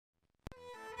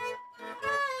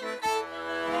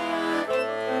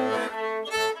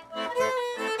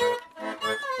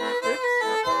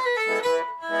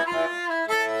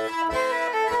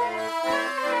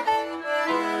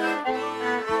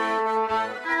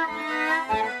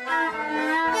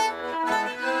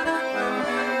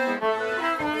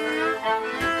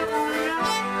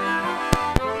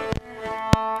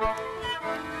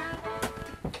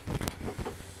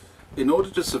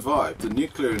order to survive, the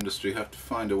nuclear industry have to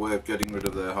find a way of getting rid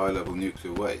of their high-level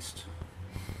nuclear waste.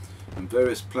 And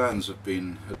various plans have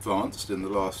been advanced in the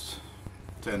last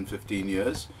 10-15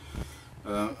 years,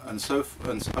 and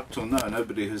up till now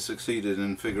nobody has succeeded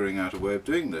in figuring out a way of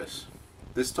doing this.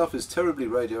 This stuff is terribly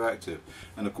radioactive,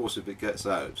 and of course if it gets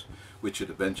out, which it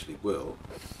eventually will,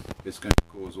 it's going to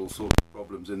cause all sorts of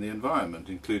problems in the environment,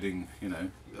 including, you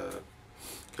know,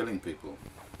 killing people.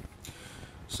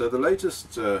 So the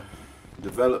latest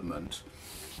development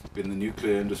in the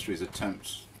nuclear industry's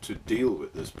attempt to deal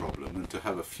with this problem and to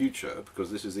have a future, because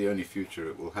this is the only future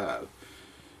it will have,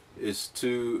 is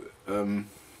to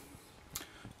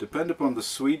depend upon the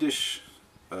Swedish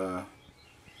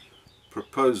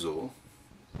proposal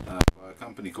by a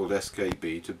company called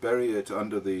SKB to bury it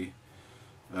under the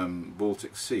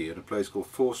Baltic Sea at a place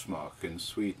called Forsmark in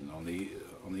Sweden, on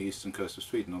the eastern coast of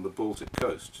Sweden, on the Baltic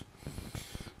coast.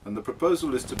 And the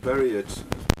proposal is to bury it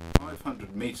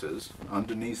 500 meters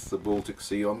underneath the Baltic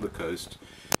Sea on the coast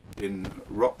in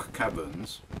rock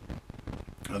caverns,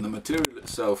 and the material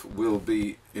itself will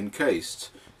be encased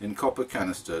in copper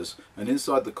canisters, and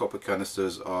inside the copper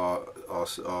canisters are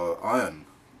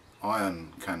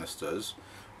iron canisters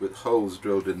with holes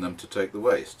drilled in them to take the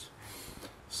waste.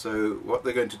 So what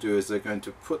they're going to do is they're going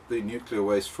to put the nuclear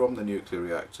waste from the nuclear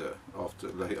reactor, after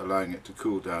allowing it to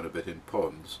cool down a bit in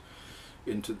ponds,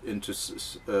 into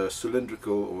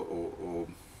cylindrical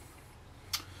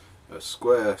or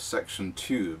square section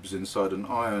tubes inside an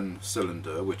iron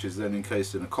cylinder, which is then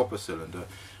encased in a copper cylinder,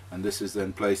 and this is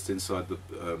then placed inside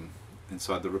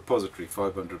the repository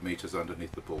 500 meters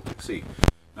underneath the Baltic Sea.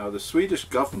 Now the Swedish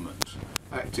government,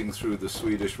 acting through the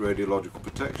Swedish Radiological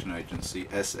Protection Agency,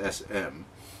 SSM,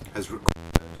 has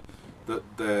required that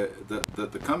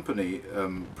the company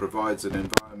provides an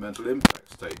environmental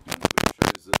impact statement which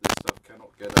shows that this stuff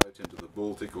cannot get out into the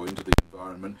Baltic or into the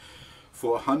environment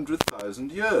for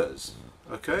 100,000 years.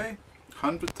 Okay?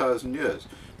 100,000 years.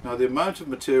 Now the amount of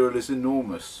material is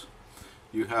enormous.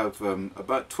 You have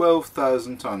about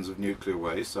 12,000 tons of nuclear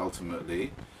waste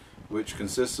ultimately, which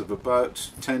consists of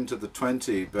about 10 to the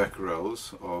 20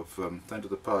 becquerels of 10 to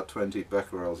the power 20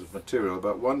 becquerels of material,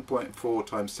 about 1.4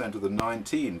 times 10 to the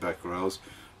 19 becquerels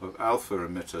of alpha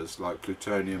emitters like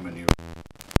plutonium and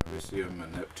uranium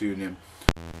and neptunium,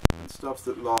 and stuff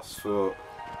that lasts for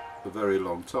a very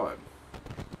long time.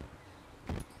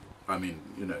 I mean,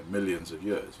 you know, millions of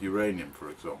years. Uranium, for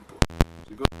example. So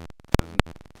you've got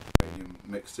uranium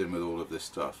mixed in with all of this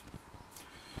stuff.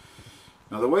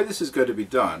 Now the way this is going to be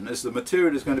done is the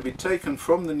material is going to be taken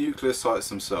from the nuclear sites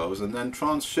themselves and then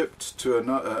transshipped to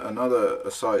another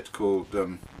site called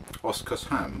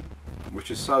Oskarshamn,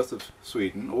 which is south of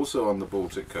Sweden, also on the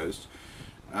Baltic coast.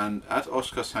 And at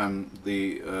Oskarshamn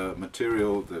the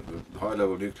material, the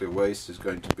high-level nuclear waste, is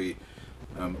going to be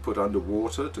put under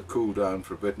water to cool down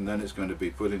for a bit, and then it's going to be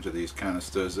put into these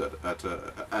canisters at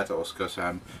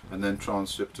Oskarshamn and then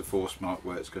transshipped to Forsmark,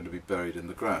 where it's going to be buried in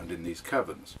the ground in these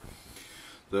caverns.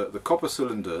 The copper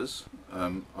cylinders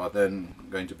are then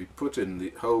going to be put in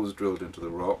the holes drilled into the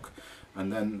rock, and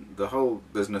then the whole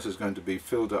business is going to be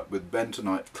filled up with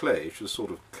bentonite clay, which is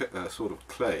sort of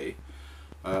clay,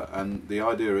 and the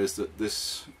idea is that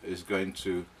this is going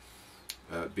to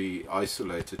be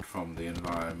isolated from the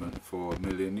environment for 1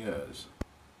 million years.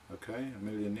 Okay, 1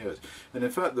 million years. And in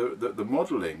fact the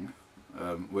modelling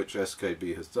which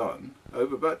SKB has done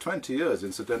over about 20 years,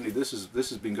 incidentally, this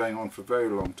has been going on for a very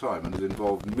long time, and has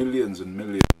involved millions and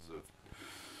millions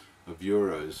of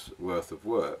euros worth of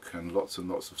work, and lots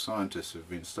of scientists have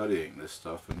been studying this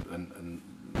stuff and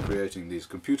creating these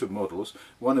computer models,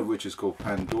 one of which is called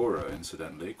Pandora,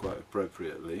 incidentally, quite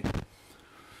appropriately.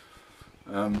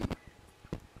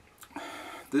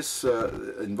 This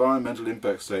environmental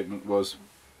impact statement was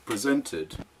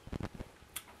presented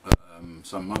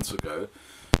some months ago,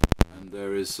 and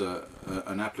there is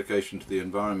an application to the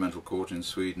Environmental Court in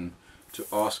Sweden to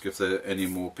ask if there are any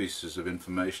more pieces of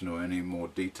information or any more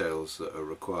details that are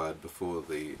required before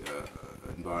the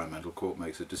Environmental Court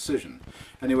makes a decision.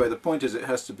 Anyway, the point is it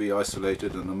has to be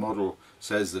isolated, and the model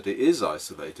says that it is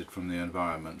isolated from the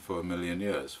environment for 1 million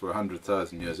years, for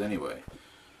 100,000 years anyway.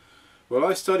 Well,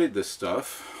 I studied this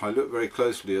stuff. I looked very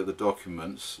closely at the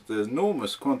documents. There's an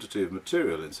enormous quantity of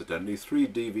material, incidentally, 3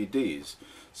 DVDs.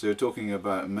 So you're talking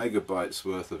about megabytes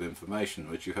worth of information,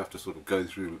 which you have to sort of go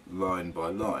through line by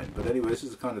line. But anyway, this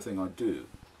is the kind of thing I do.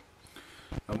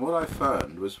 And what I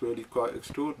found was really quite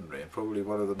extraordinary, and probably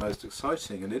one of the most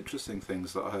exciting and interesting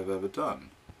things that I have ever done,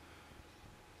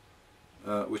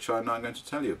 which I'm now going to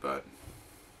tell you about.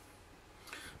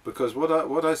 Because what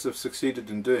I have succeeded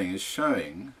in doing is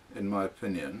showing, in my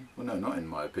opinion, well no, not in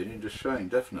my opinion, just showing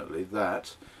definitely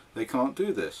that they can't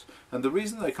do this. And the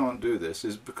reason they can't do this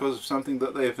is because of something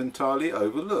that they have entirely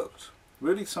overlooked.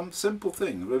 Really some simple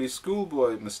thing, really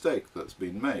schoolboy mistake that's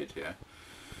been made here.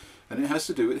 And it has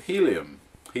to do with helium,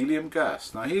 helium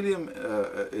gas. Now helium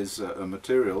is a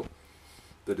material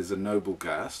that is a noble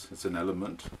gas, it's an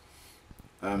element,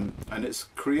 and it's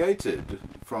created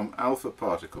from alpha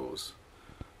particles,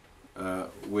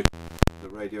 which are the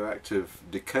radioactive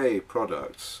decay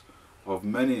products of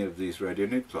many of these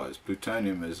radionuclides.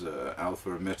 Plutonium is an alpha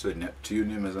emitter,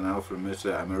 neptunium is an alpha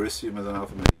emitter, americium is an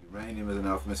alpha emitter, uranium is an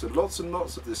alpha emitter. Lots and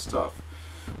lots of this stuff,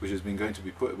 which has been going to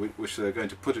be which they're going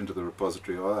to put into the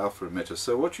repository, are alpha emitters.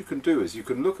 So what you can do is you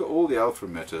can look at all the alpha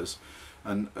emitters,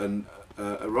 and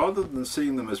rather than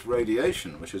seeing them as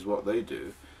radiation, which is what they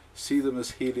do, see them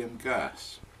as helium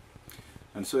gas.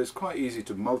 And so it's quite easy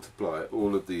to multiply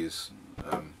all of these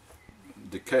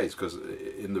decays, because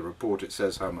in the report it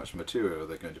says how much material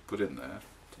they're going to put in there.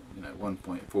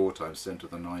 1.4 times 10 to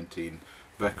the 19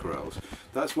 becquerels.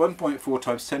 That's 1.4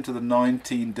 times 10 to the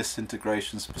 19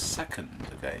 disintegrations per second.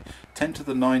 Okay, 10 to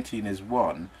the 19 is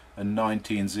 1 and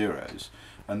 19 zeros.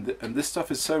 And this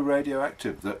stuff is so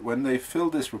radioactive that when they fill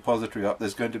this repository up,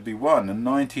 there's going to be 1 and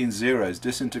 19 zeros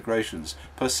disintegrations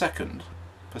per second.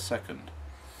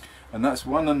 And that's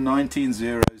 1 and 19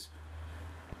 zeros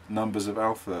numbers of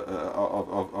alpha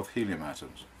of helium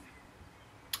atoms.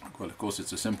 Well, of course,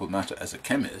 it's a simple matter as a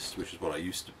chemist, which is what I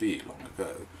used to be long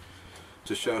ago,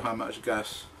 to show how much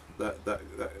gas that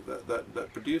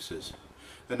produces.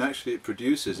 And actually, it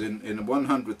produces in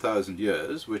 100,000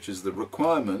 years, which is the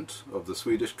requirement of the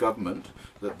Swedish government,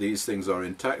 that these things are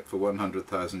intact for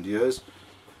 100,000 years.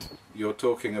 You're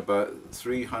talking about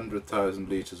 300,000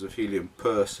 litres of helium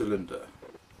per cylinder.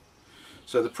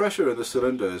 So the pressure in the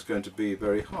cylinder is going to be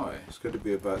very high. It's going to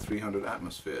be about 300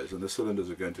 atmospheres, and the cylinders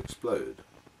are going to explode.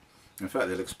 In fact,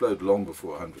 they'll explode long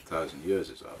before 100,000 years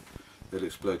is up. They'll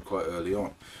explode quite early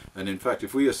on. And in fact,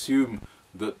 if we assume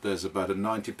that there's about a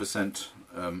 90%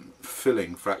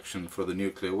 filling fraction for the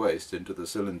nuclear waste into the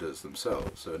cylinders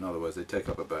themselves, so in other words, they take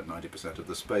up about 90% of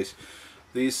the space,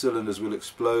 these cylinders will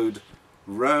explode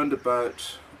round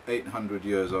about 800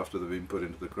 years after they've been put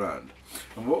into the ground.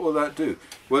 And what will that do?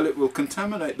 Well, it will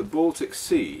contaminate the Baltic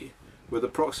Sea with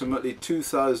approximately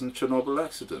 2,000 Chernobyl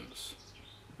accidents.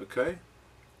 Okay?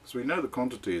 So we know the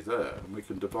quantity is there, and we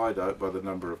can divide out by the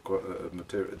number of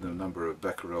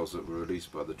becquerels that were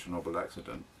released by the Chernobyl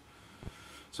accident.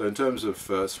 So in terms of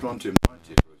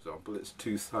strontium-90, for example, it's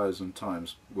 2,000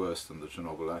 times worse than the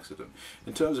Chernobyl accident.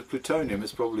 In terms of plutonium,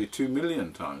 it's probably 2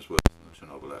 million times worse than the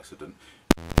Chernobyl accident.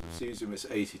 Cesium, it's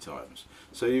 80 times.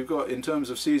 So you've got, in terms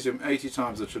of cesium, 80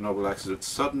 times the Chernobyl accident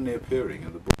suddenly appearing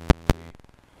in the Baltic Sea,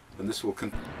 and this will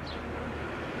continue.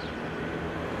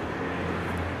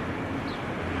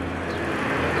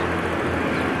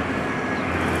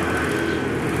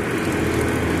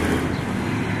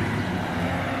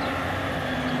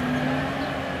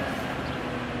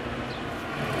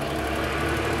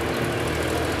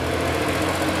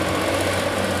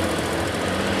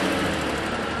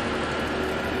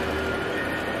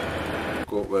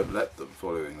 Won't let them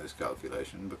following this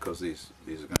calculation, because these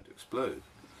are going to explode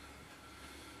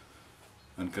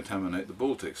and contaminate the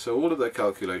Baltic. So all of their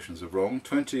calculations are wrong.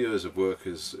 20 years of work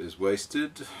is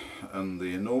wasted, and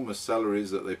the enormous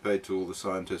salaries that they paid to all the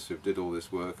scientists who did all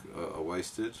this work are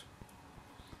wasted.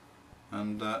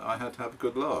 And I had to have a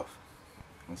good laugh,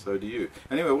 and so do you.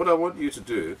 Anyway, what I want you to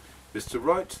do is to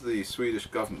write to the Swedish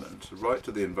government, write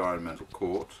to the Environmental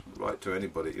Court, write to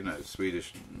anybody,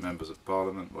 Swedish members of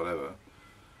Parliament, whatever,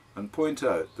 and point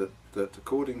out that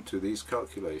according to these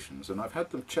calculations, and I've had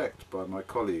them checked by my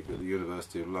colleague at the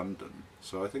University of London,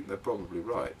 so I think they're probably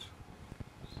right,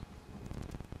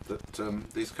 that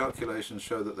these calculations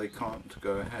show that they can't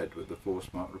go ahead with the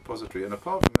Forsmark repository. And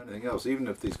apart from anything else, even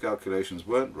if these calculations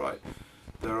weren't right,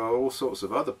 there are all sorts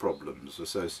of other problems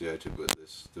associated with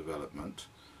this development,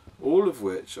 all of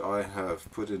which I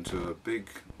have put into a big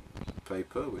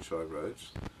paper which I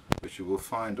wrote, which you will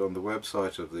find on the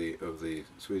website of the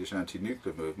Swedish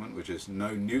anti-nuclear movement, which is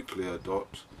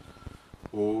nonuclear.org,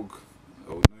 or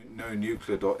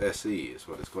nonuclear.se is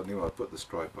what it's called. Anyway, I'll put the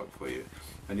stripe up for you.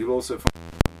 And you'll also find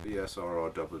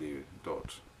bsrrw.org,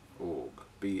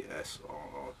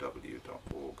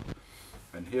 bsrrw.org.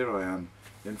 And here I am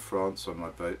in France on my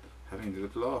boat, having a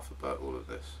good laugh about all of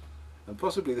this. And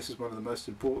possibly this is one of the most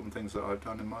important things that I've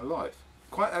done in my life.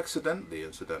 Quite accidentally,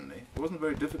 incidentally. It wasn't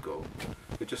very difficult.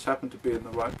 It just happened to be in the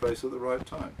right place at the right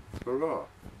time. Hurrah!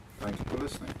 Thank you for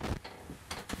listening.